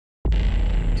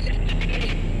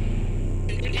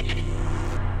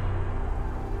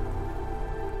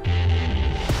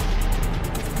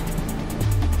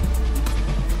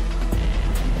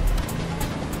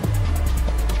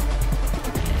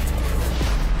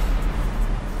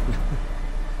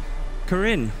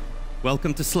Corinne,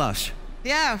 welcome to Slush.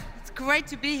 Yeah, it's great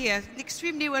to be here. An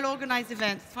extremely well-organized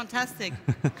event. It's fantastic.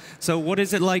 So what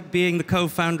is it like being the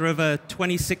co-founder of a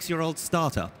 26-year-old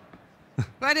startup?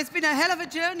 Well, it's been a hell of a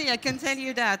journey, I can tell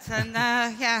you that. And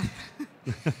yeah,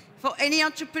 for any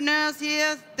entrepreneurs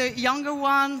here, the younger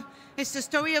one, it's the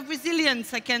story of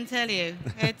resilience, I can tell you.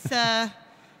 It's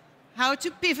how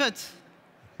to pivot.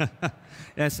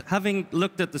 Yes, having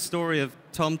looked at the story of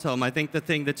TomTom, I think the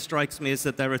thing that strikes me is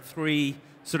that there are three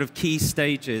sort of key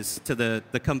stages to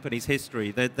the company's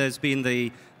history. There's been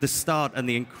the start and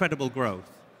the incredible growth.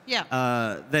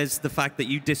 Yeah. There's the fact that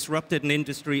you disrupted an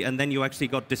industry and then you actually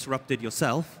got disrupted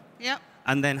yourself. Yeah.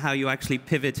 And then how you actually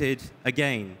pivoted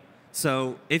again.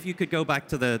 So if you could go back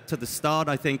to the start,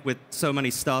 I think with so many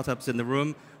startups in the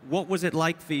room, what was it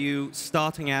like for you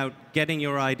starting out, getting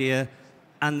your idea,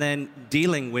 and then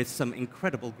dealing with some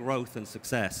incredible growth and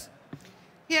success?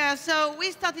 Yeah, so we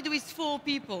started with 4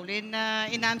 people in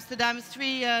Amsterdam,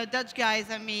 3 Dutch guys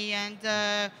and me.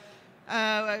 And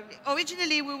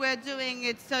originally we were doing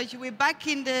it, so we're back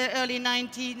in the early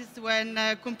 90s when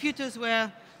computers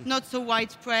were not so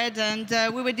widespread, and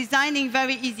we were designing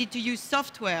very easy to use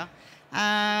software.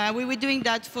 We were doing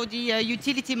that for the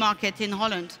utility market in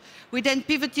Holland. We then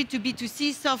pivoted to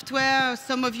B2C software.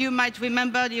 Some of you might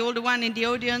remember, the older one in the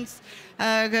audience,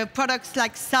 products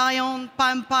like Scion,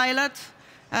 Palm Pilot,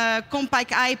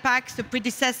 Compact iPads, the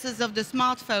predecessors of the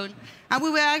smartphone. And we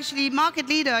were actually market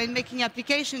leader in making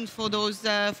applications for those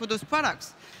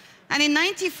products. And in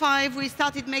 '95, we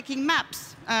started making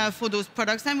maps for those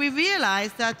products, and we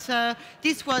realized that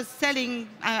this was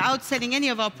outselling any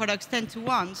of our products 10 to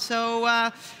 1.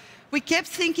 So we kept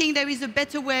thinking there is a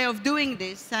better way of doing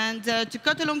this, and to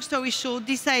cut a long story short,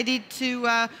 decided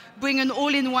to bring an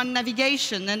all-in-one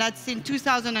navigation, and that's in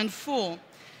 2004.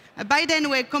 By then,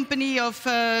 we're a company of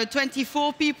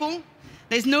 24 people.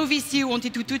 There's no VC who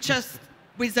wanted to touch us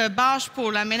with a barge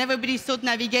pole. I mean, everybody thought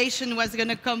navigation was going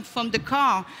to come from the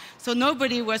car, so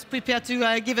nobody was prepared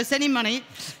to give us any money,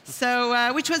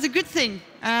 so which was a good thing.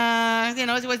 You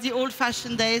know, it was the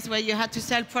old-fashioned days where you had to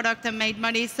sell product and make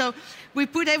money. So we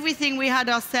put everything we had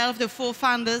ourselves, the 4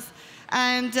 founders,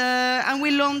 and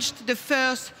we launched the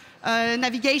first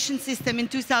navigation system in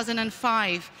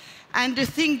 2005, and the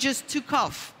thing just took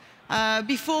off.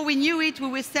 Before we knew it, we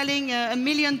were selling 1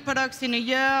 million products in a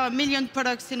year, 1 million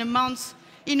products in a month,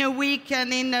 in a week,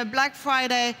 and in Black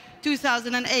Friday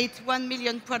 2008, 1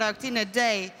 million products in a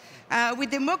day. We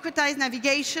democratized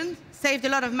navigation, saved a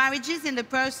lot of marriages in the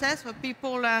process, where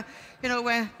people you know,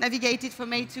 were navigated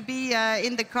from A to B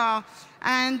in the car.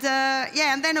 And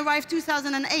yeah, and then arrived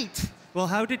 2008. Well,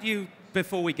 how did you,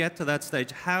 before we get to that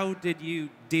stage, how did you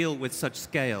deal with such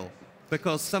scale?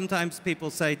 Because sometimes people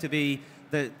say to me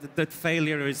that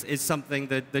failure is something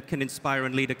that can inspire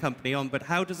and lead a company on, but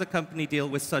how does a company deal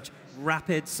with such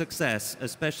rapid success,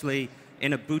 especially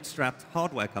in a bootstrapped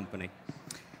hardware company?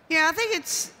 Yeah, I think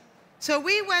it's, so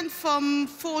we went from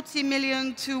 40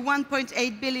 million to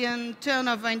 1.8 billion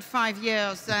turnover in 5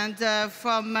 years, and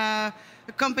from a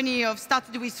company of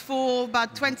started with 4,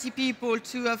 about 20 people,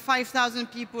 to 5,000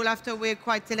 people after we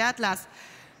acquired Teleatlas.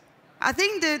 I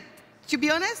think that, to be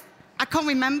honest, I can't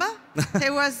remember.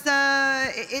 It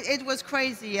was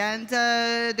crazy, and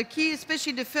the key,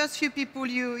 especially the first few people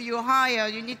you hire,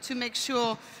 you need to make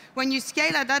sure when you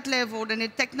scale at that level in a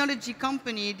technology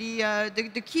company,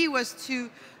 the key was to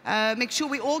make sure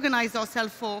we organize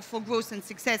ourselves for growth and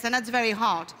success, and that's very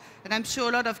hard. And I'm sure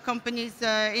a lot of companies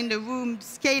in the room,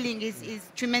 scaling is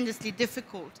tremendously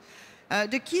difficult.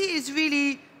 The key is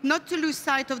really not to lose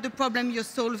sight of the problem you're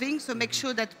solving, so make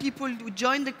sure that people who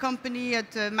join the company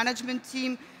at the management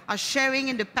team are sharing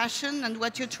in the passion and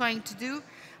what you're trying to do,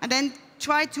 and then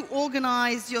try to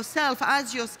organize yourself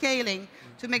as you're scaling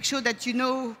to make sure that you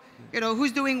know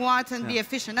who's doing what and be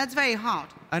efficient. That's very hard.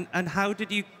 And how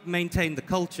did you maintain the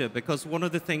culture? Because one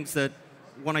of the things that,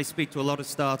 when I speak to a lot of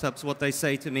startups, what they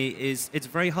say to me is it's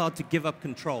very hard to give up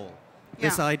control. Yeah.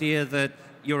 This idea that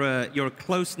you're a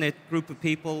close-knit group of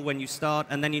people when you start,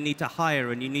 and then you need to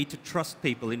hire, and you need to trust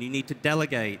people, and you need to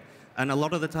delegate. And a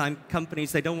lot of the time,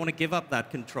 companies, they don't want to give up that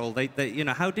control. You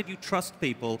know, how did you trust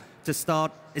people to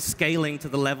start scaling to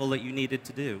the level that you needed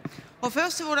to do? Well,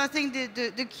 first of all, I think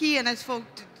the key, and it's the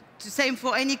same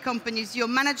for any companies, your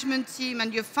management team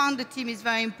and your founder team is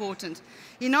very important.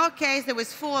 In our case, there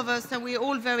was 4 of us, and we're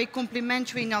all very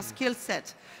complementary in our skill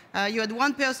set. You had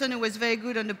one person who was very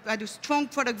good had a strong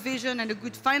product vision and a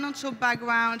good financial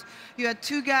background. You had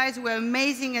two guys who were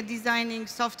amazing at designing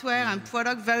software and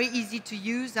product, very easy to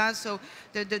use. So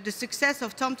the success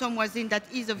of TomTom was in that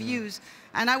ease of use.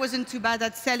 And I wasn't too bad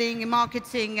at selling,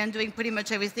 marketing, and doing pretty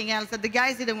much everything else that the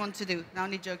guys didn't want to do. No,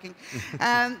 only joking.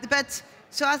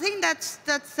 So I think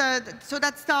so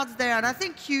that starts there. And I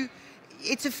think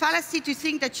it's a fallacy to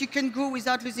think that you can grow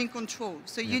without losing control.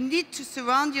 So you need to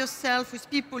surround yourself with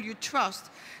people you trust.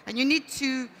 And you need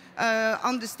to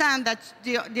understand that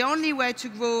the only way to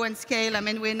grow and scale, I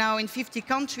mean, we're now in 50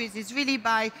 countries, is really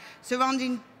by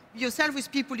surrounding yourself with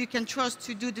people you can trust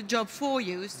to do the job for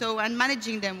you, and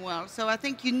managing them well. So I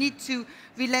think you need to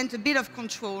relent a bit of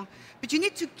control, but you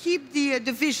need to keep the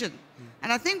vision.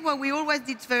 And I think what we always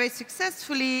did very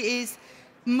successfully is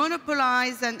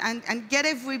monopolize and get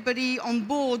everybody on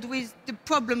board with the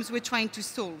problems we're trying to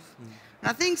solve. And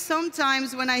I think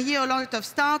sometimes when I hear a lot of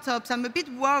startups, I'm a bit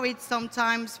worried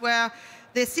sometimes where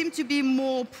they seem to be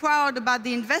more proud about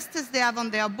the investors they have on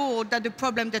their board than the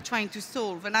problem they're trying to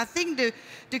solve. And I think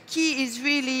the key is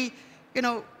really,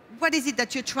 what is it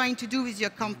that you're trying to do with your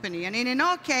company? And in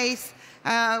our case,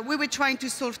 we were trying to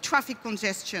solve traffic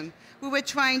congestion. We were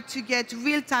trying to get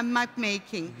real-time map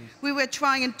making. We were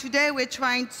trying, and today we're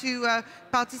trying to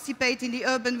participate in the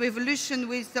urban revolution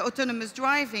with autonomous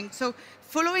driving. So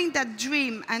following that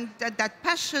dream and that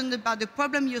passion about the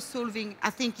problem you're solving, I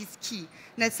think is key.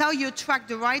 And that's how you attract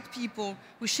the right people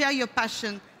who share your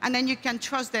passion, and then you can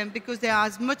trust them because they are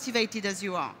as motivated as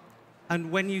you are.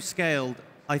 And when you scaled,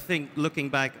 I think, looking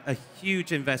back, a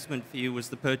huge investment for you was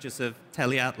the purchase of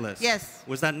TeleAtlas. Yes.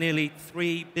 Was that nearly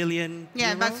 3 billion euros?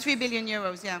 Yeah, about 3 billion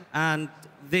euros, yeah. And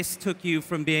this took you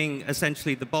from being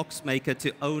essentially the box maker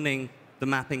to owning the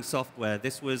mapping software.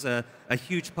 This was a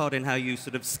huge part in how you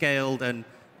sort of scaled and,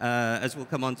 as we'll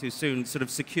come on to soon, sort of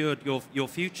secured your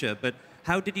future. But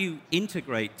how did you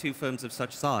integrate two firms of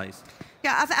such size?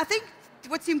 Yeah, I think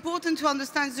what's important to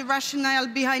understand is the rationale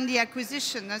behind the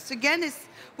acquisition. As again,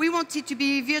 we wanted to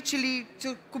be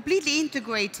completely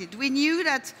integrated. We knew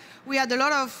that we had a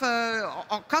lot of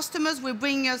our customers were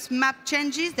bringing us map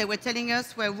changes. They were telling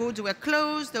us where roads were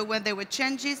closed or where there were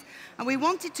changes. And we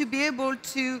wanted to be able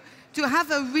to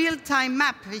have a real-time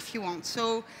map, if you want.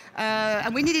 So,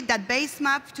 and we needed that base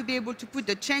map to be able to put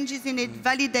the changes in it,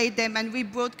 validate them, and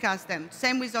rebroadcast them.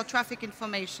 Same with our traffic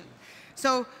information.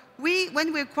 So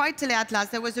when we acquired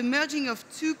TeleAtlas, there was a merging of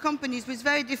two companies with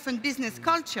very different business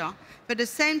culture, but at the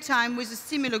same time with a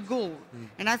similar goal.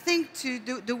 And I think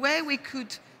the way we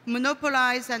could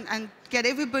monopolize and get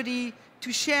everybody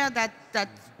to share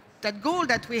that goal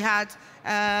that we had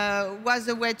was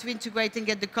a way to integrate and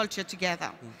get the culture together.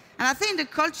 And I think the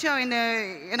culture we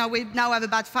now have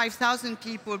about 5,000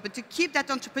 people, but to keep that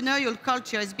entrepreneurial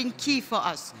culture has been key for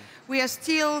us. We are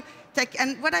still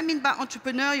and what I mean by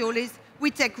entrepreneurial is we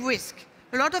take risk.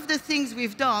 A lot of the things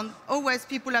we've done, always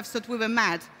people have thought we were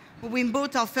mad. When we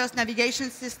bought our first navigation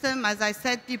system, as I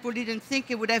said, people didn't think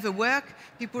it would ever work.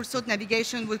 People thought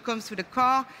navigation would come through the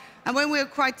car. And when we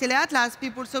acquired TeleAtlas,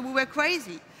 people thought we were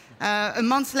crazy. A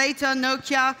month later,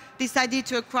 Nokia decided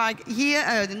to acquire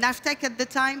the Navtech at the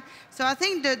time. So I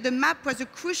think the map was a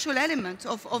crucial element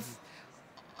of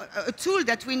a tool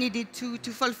that we needed to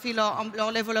fulfill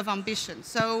our level of ambition.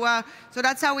 So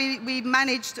that's how we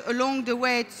managed along the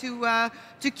way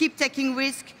to keep taking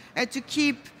risk, to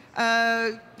keep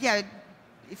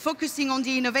focusing on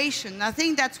the innovation. I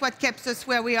think that's what kept us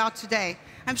where we are today.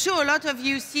 I'm sure a lot of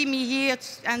you see me here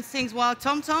and think, well,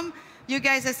 TomTom, you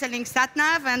guys are selling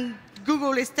SatNav and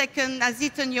Google has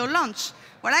eaten your lunch.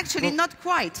 Well, actually, not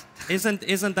quite.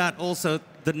 Isn't that also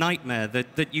the nightmare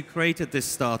that you created this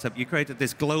startup, you created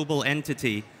this global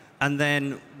entity, and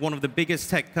then one of the biggest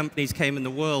tech companies came in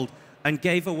the world and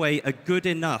gave away a good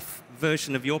enough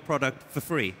version of your product for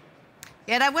free?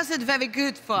 Yeah, that wasn't very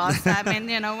good for us. I mean,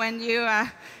 when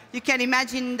you can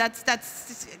imagine that's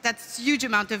a huge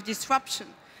amount of disruption.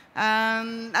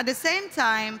 At the same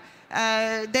time,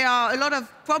 there are a lot of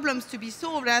problems to be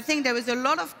solved. I think there was a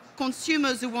lot of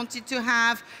consumers who wanted to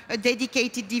have a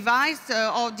dedicated device.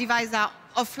 Our devices are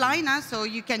offline, so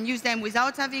you can use them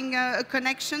without having a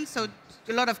connection. So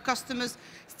a lot of customers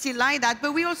still like that.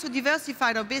 But we also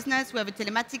diversified our business. We have a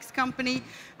telematics company.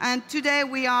 And today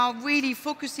we are really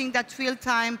focusing that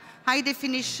real-time,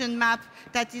 high-definition map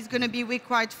that is going to be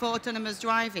required for autonomous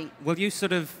driving. Well, you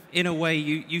sort of, in a way,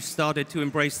 you started to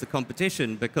embrace the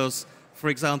competition because, for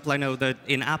example, I know that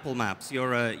in Apple Maps,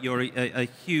 you're a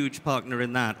huge partner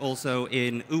in that, also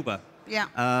in Uber. Yeah.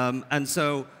 And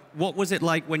so what was it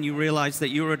like when you realized that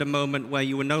you were at a moment where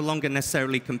you were no longer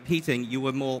necessarily competing, you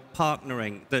were more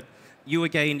partnering, that you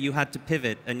again, you had to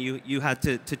pivot and you had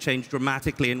to change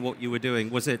dramatically in what you were doing.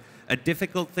 Was it a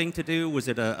difficult thing to do? Was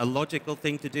it a logical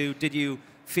thing to do? Did you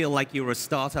feel like you were a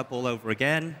startup all over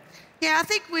again? Yeah, I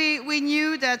think we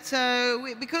knew that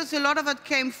because a lot of it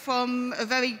came from a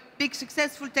very big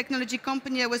successful technology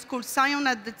company that was called Scion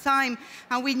at the time,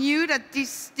 and we knew that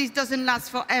this doesn't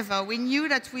last forever. We knew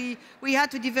that we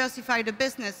had to diversify the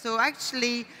business. So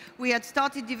actually, we had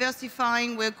started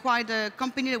diversifying. We acquired a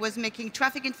company that was making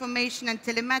traffic information and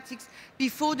telematics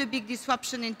before the big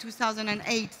disruption in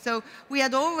 2008. So we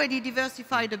had already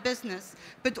diversified the business,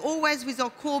 but always with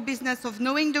our core business of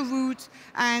knowing the route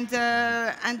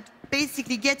and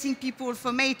basically getting people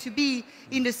from A to B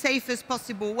in the safest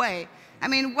possible way. I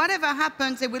mean, whatever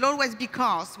happens, there will always be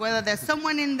cars. Whether there's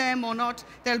someone in them or not,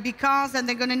 there'll be cars and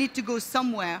they're going to need to go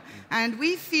somewhere. And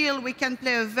we feel we can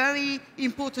play a very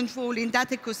important role in that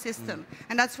ecosystem.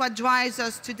 And that's what drives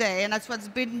us today, and that's what's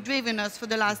been driven us for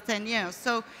the last 10 years.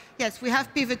 So, yes, we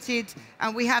have pivoted,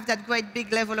 and we have that great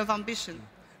big level of ambition.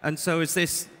 And so is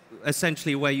this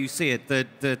essentially where you see it,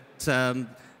 that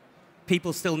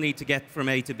people still need to get from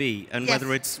A to B, and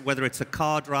yes. whether it's a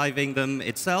car driving them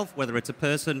itself, whether it's a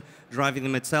person driving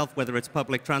them itself, whether it's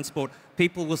public transport,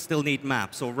 people will still need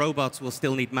maps, or robots will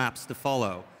still need maps to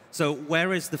follow. So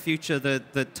where is the future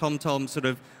that TomTom sort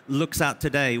of looks at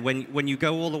today when you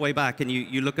go all the way back and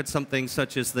you look at something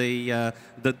such as the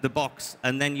box,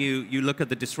 and then you look at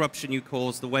the disruption you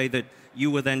caused, the way that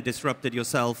you were then disrupted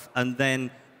yourself, and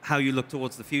then how you look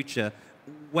towards the future?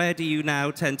 Where do you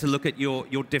now tend to look at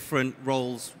your different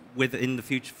roles within the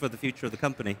future, for the future of the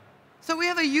company? So we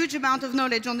have a huge amount of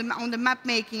knowledge on the map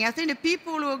making. I think the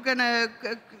people who are going to,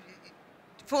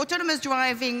 for autonomous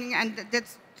driving, and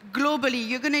that's globally,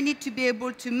 you're going to need to be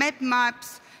able to map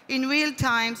maps in real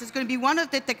time. So it's going to be one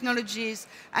of the technologies,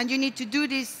 and you need to do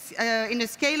this in a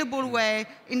scalable way,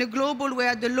 in a global way,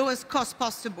 at the lowest cost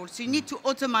possible. So you need to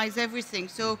automate everything.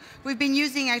 So we've been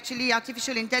using actually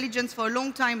artificial intelligence for a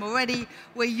long time already.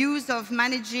 We're used of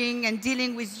managing and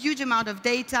dealing with huge amount of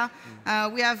data.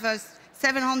 We have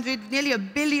 700, nearly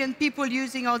 1 billion people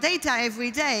using our data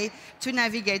every day to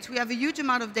navigate. We have a huge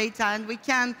amount of data, and we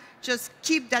can just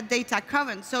keep that data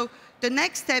current. So the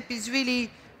next step is really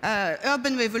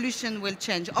urban revolution will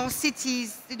change. Our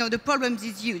cities, you know, the problems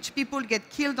is huge. People get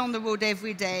killed on the road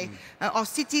every day. Our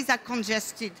cities are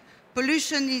congested.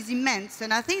 Pollution is immense.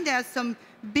 And I think there are some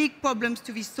big problems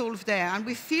to be solved there. And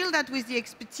we feel that with the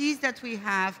expertise that we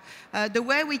have, the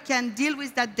way we can deal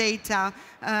with that data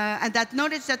and that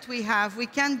knowledge that we have, we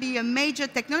can be a major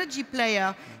technology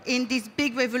player in this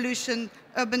big revolution,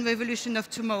 urban revolution of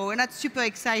tomorrow. And that's super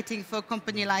exciting for a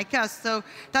company like us. So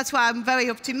that's why I'm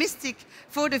very optimistic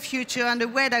for the future and the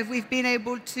way that we've been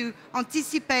able to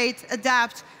anticipate,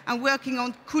 adapt, and working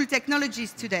on cool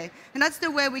technologies today. And that's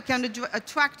the way we can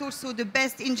attract also the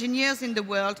best engineers in the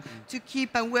world to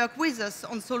keep and work with us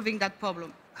on solving that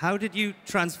problem. How did you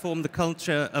transform the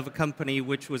culture of a company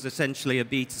which was essentially a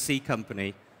B2C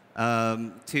company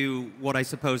to what I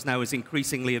suppose now is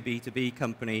increasingly a B2B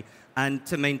company, and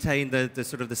to maintain the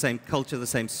sort of the same culture, the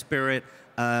same spirit?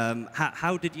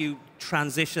 How did you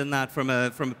transition that from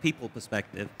a people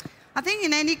perspective? I think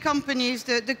in any companies,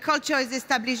 the culture is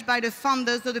established by the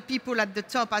founders or the people at the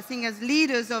top. I think as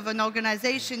leaders of an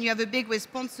organization, you have a big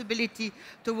responsibility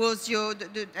towards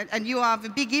and you have a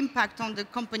big impact on the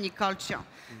company culture.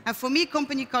 And for me,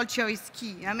 company culture is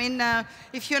key. I mean,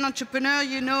 if you're an entrepreneur,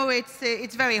 you know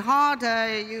it's very hard.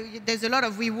 There's a lot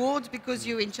of rewards because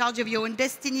you're in charge of your own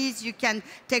destinies. You can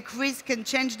take risks and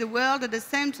change the world. At the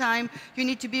same time, you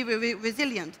need to be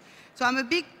resilient. So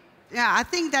I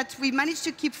think that we managed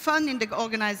to keep fun in the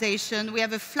organization. We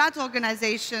have a flat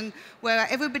organization where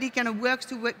everybody kind of works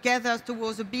together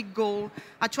towards a big goal.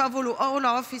 I travel to all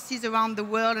our offices around the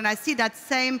world, and I see that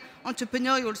same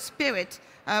entrepreneurial spirit.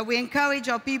 We encourage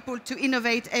our people to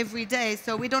innovate every day.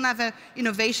 So we don't have an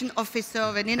innovation officer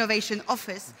or an innovation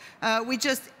office. We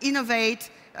just innovate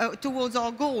towards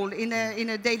our goal in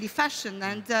a daily fashion,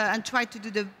 and try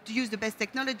to use the best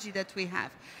technology that we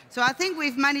have. So I think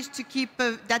we've managed to keep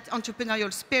that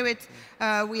entrepreneurial spirit.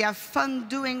 We have fun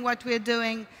doing what we're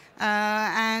doing.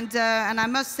 And I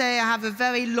must say I have a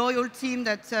very loyal team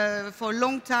that for a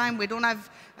long time we don't have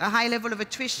a high level of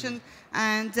attrition.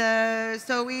 And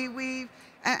so we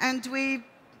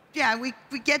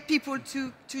get people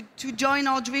to join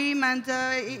our dream and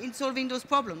in solving those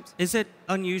problems. Is it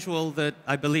unusual that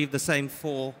I believe the same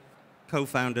 4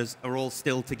 co-founders are all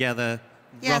still together,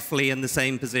 yes, roughly in the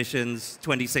same positions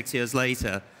 26 years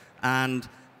later? And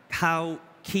how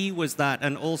key was that,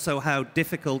 and also how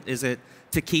difficult is it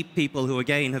to keep people who,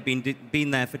 again, have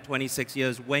been there for 26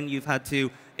 years when you've had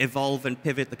to evolve and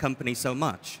pivot the company so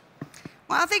much?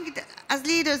 Well, I think as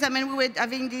leaders, I mean, we were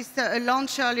having this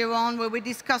launch earlier on where we're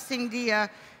discussing the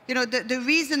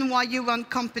reason why you run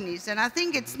companies. And I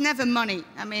think it's never money.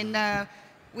 I mean,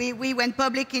 we went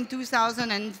public in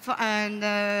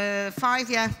 2005,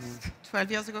 yeah,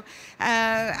 12 years ago,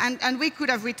 and we could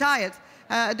have retired.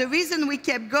 The reason we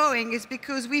kept going is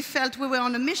because we felt we were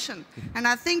on a mission. And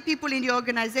I think people in the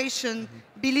organization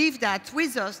believe that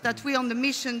with us, that we're on the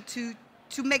mission to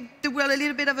make the world a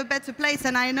little bit of a better place.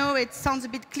 And I know it sounds a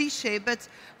bit cliche, but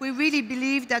we really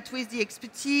believe that with the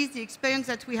expertise, the experience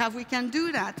that we have, we can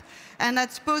do that. And I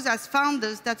suppose as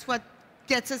founders, that's what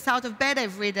gets us out of bed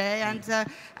every day.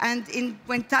 And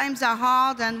when times are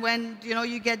hard and when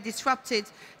you get disrupted,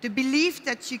 the belief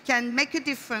that you can make a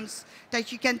difference,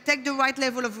 that you can take the right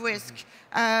level of risk,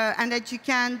 and that you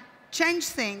can change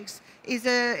things is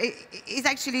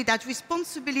actually that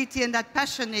responsibility, and that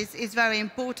passion is very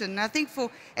important. And I think for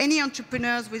any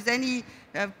entrepreneurs with any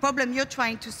problem you're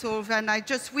trying to solve, and I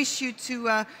just wish you to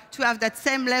have that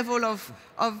same level of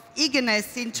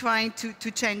eagerness in trying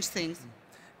to change things.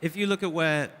 If you look at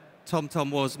where TomTom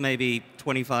was maybe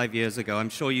 25 years ago, I'm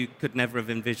sure you could never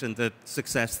have envisioned the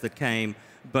success that came,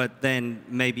 but then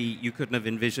maybe you couldn't have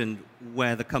envisioned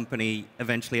where the company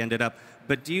eventually ended up.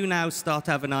 But do you now start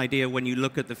to have an idea when you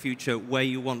look at the future where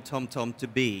you want TomTom to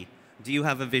be? Do you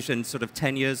have a vision sort of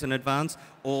 10 years in advance?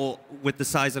 Or with the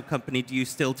size of company, do you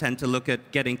still tend to look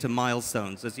at getting to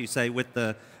milestones? As you say, with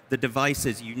the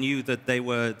devices, you knew that they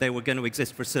were going to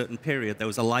exist for a certain period. There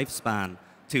was a lifespan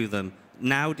to them.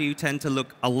 Now, do you tend to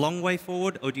look a long way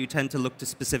forward, or do you tend to look to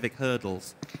specific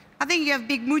hurdles? I think you have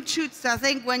big mood shoots. I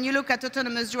think when you look at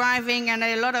autonomous driving, and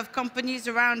a lot of companies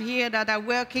around here that are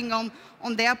working on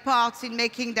their parts in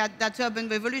making that urban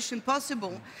revolution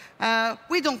possible,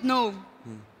 we don't know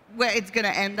where it's going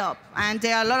to end up. And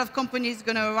there are a lot of companies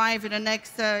going to arrive in the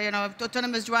next,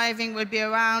 autonomous driving will be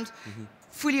around,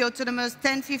 fully autonomous,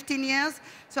 10, 15 years.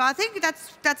 So I think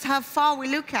that's how far we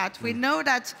look at. We know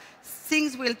that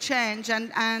things will change,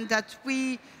 and that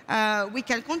we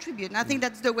can contribute. And I think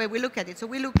that's the way we look at it. So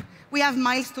we have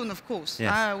milestone, of course.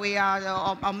 Yes. We are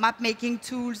our map-making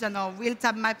tools and our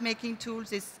real-time map-making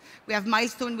tools. We have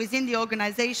milestone within the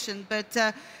organization, but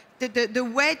the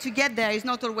way to get there is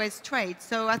not always straight.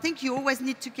 So I think you always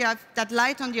need to have that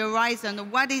light on the horizon of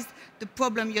what is the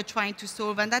problem you're trying to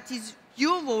solve, and that is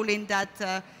your role in that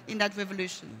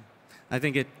revolution. I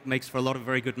think it makes for a lot of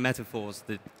very good metaphors,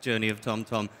 the journey of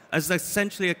TomTom. As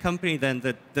essentially a company then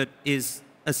that is,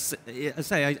 I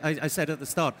said at the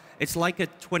start, it's like a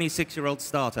 26-year-old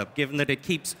startup, given that it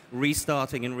keeps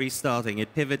restarting and restarting,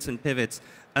 it pivots and pivots,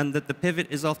 and that the pivot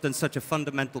is often such a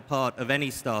fundamental part of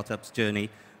any startup's journey.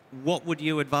 What would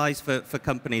you advise for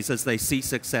companies as they see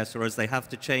success or as they have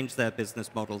to change their business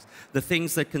models? The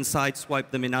things that can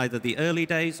sideswipe them in either the early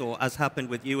days or, as happened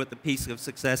with you at the piece of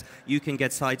success, you can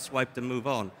get sideswiped and move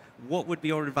on. What would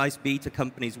your advice be to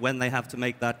companies when they have to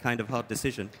make that kind of hard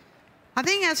decision? I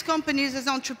think as companies, as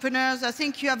entrepreneurs, I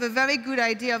think you have a very good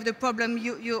idea of the problem,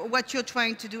 what you're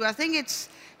trying to do. I think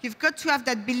you've got to have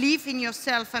that belief in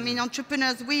yourself. I mean,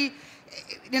 entrepreneurs,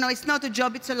 it's not a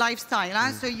job, it's a lifestyle.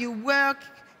 Huh? So you work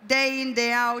day in,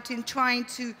 day out in trying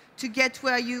to get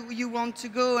where you want to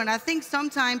go. And I think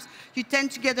sometimes you tend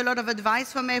to get a lot of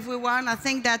advice from everyone. I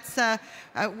think that's,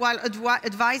 while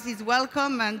advice is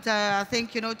welcome, and I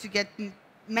think, to get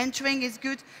mentoring is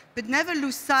good, but never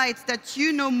lose sight that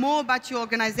you know more about your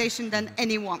organization than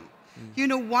anyone. You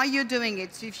know why you're doing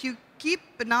it. So if you keep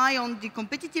an eye on the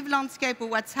competitive landscape or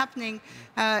what's happening,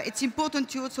 it's important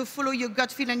to also follow your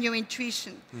gut feel and your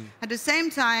intuition. At the same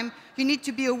time, you need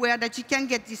to be aware that you can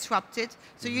get disrupted.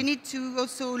 So you need to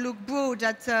also look broad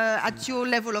at your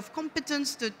level of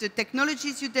competence, the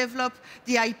technologies you develop,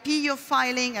 the IP you're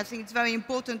filing. I think it's very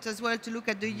important as well to look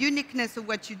at the uniqueness of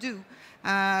what you do.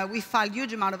 We file a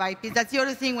huge amount of IP. That's the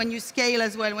other thing when you scale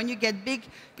as well. When you get big,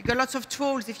 you got lots of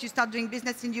trolls. If you start doing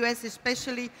business in the US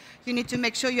especially, you need to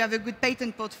make sure you have a good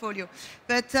patent portfolio.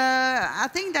 But I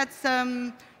think that's,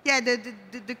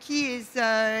 the key is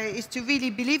to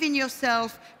really believe in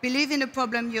yourself, believe in the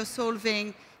problem you're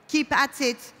solving, keep at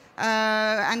it,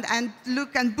 and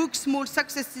look and book small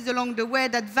successes along the way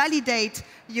that validate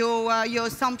your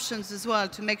assumptions as well,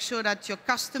 to make sure that your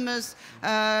customers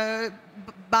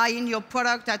buy in your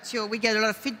product. We get a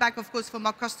lot of feedback, of course, from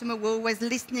our customer. We're always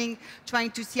listening,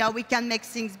 trying to see how we can make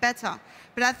things better.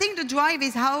 But I think the drive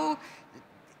is how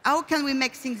can we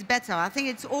make things better? I think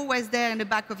it's always there in the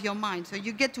back of your mind. So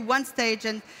you get to one stage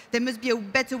and there must be a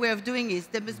better way of doing this.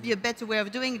 There must be a better way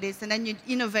of doing this. And then you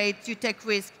innovate, you take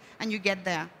risk, and you get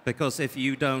there. Because if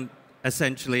you don't,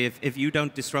 essentially, if you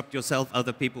don't disrupt yourself,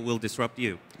 other people will disrupt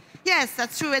you. Yes,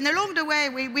 that's true. And along the way,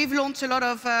 we've launched a lot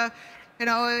of You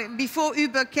know, before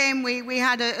Uber came, we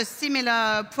had a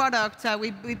similar product.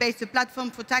 We based a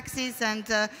platform for taxis, and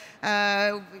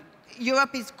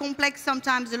Europe is complex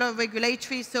sometimes, a lot of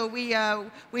regulatory, so we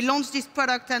launched this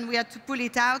product and we had to pull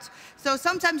it out. So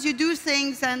sometimes you do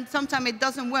things and sometimes it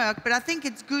doesn't work, but I think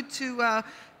it's good to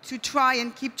try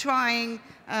and keep trying,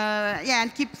 yeah,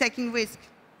 and keep taking risks.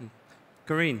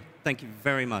 Corinne, thank you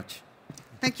very much.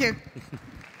 Thank you.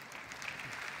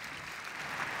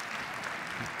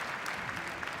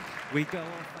 We go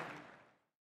off.